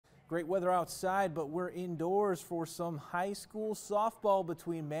Great weather outside, but we're indoors for some high school softball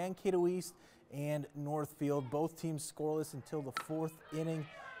between Mankato East and Northfield. Both teams scoreless until the fourth inning.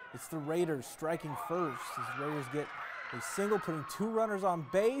 It's the Raiders striking first as the Raiders get a single, putting 2 runners on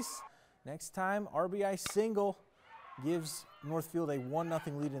base. Next time, RBI single gives Northfield a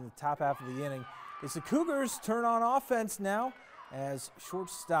 1-0 lead in the top half of the inning. It's the Cougars turn on offense now as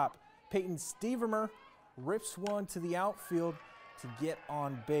shortstop Peyton Stevermer rips one to the outfield to get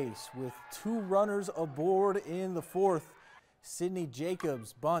on base with 2 runners aboard in the fourth. Sydney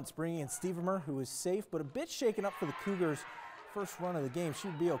Jacobs bunts, bringing in Stevermer, who is safe but a bit shaken up for the Cougars' first run of the game. She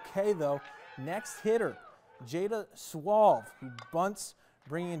would be okay though. Next hitter, Jada Swalve, who bunts,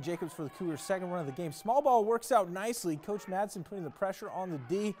 bringing in Jacobs for the Cougars' second run of the game. Small ball works out nicely. Coach Madsen putting the pressure on the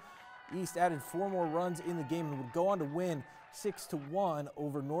D. East added 4 more runs in the game and would go on to win 6-1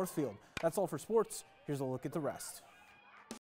 over Northfield. That's all for sports. Here's a look at the rest.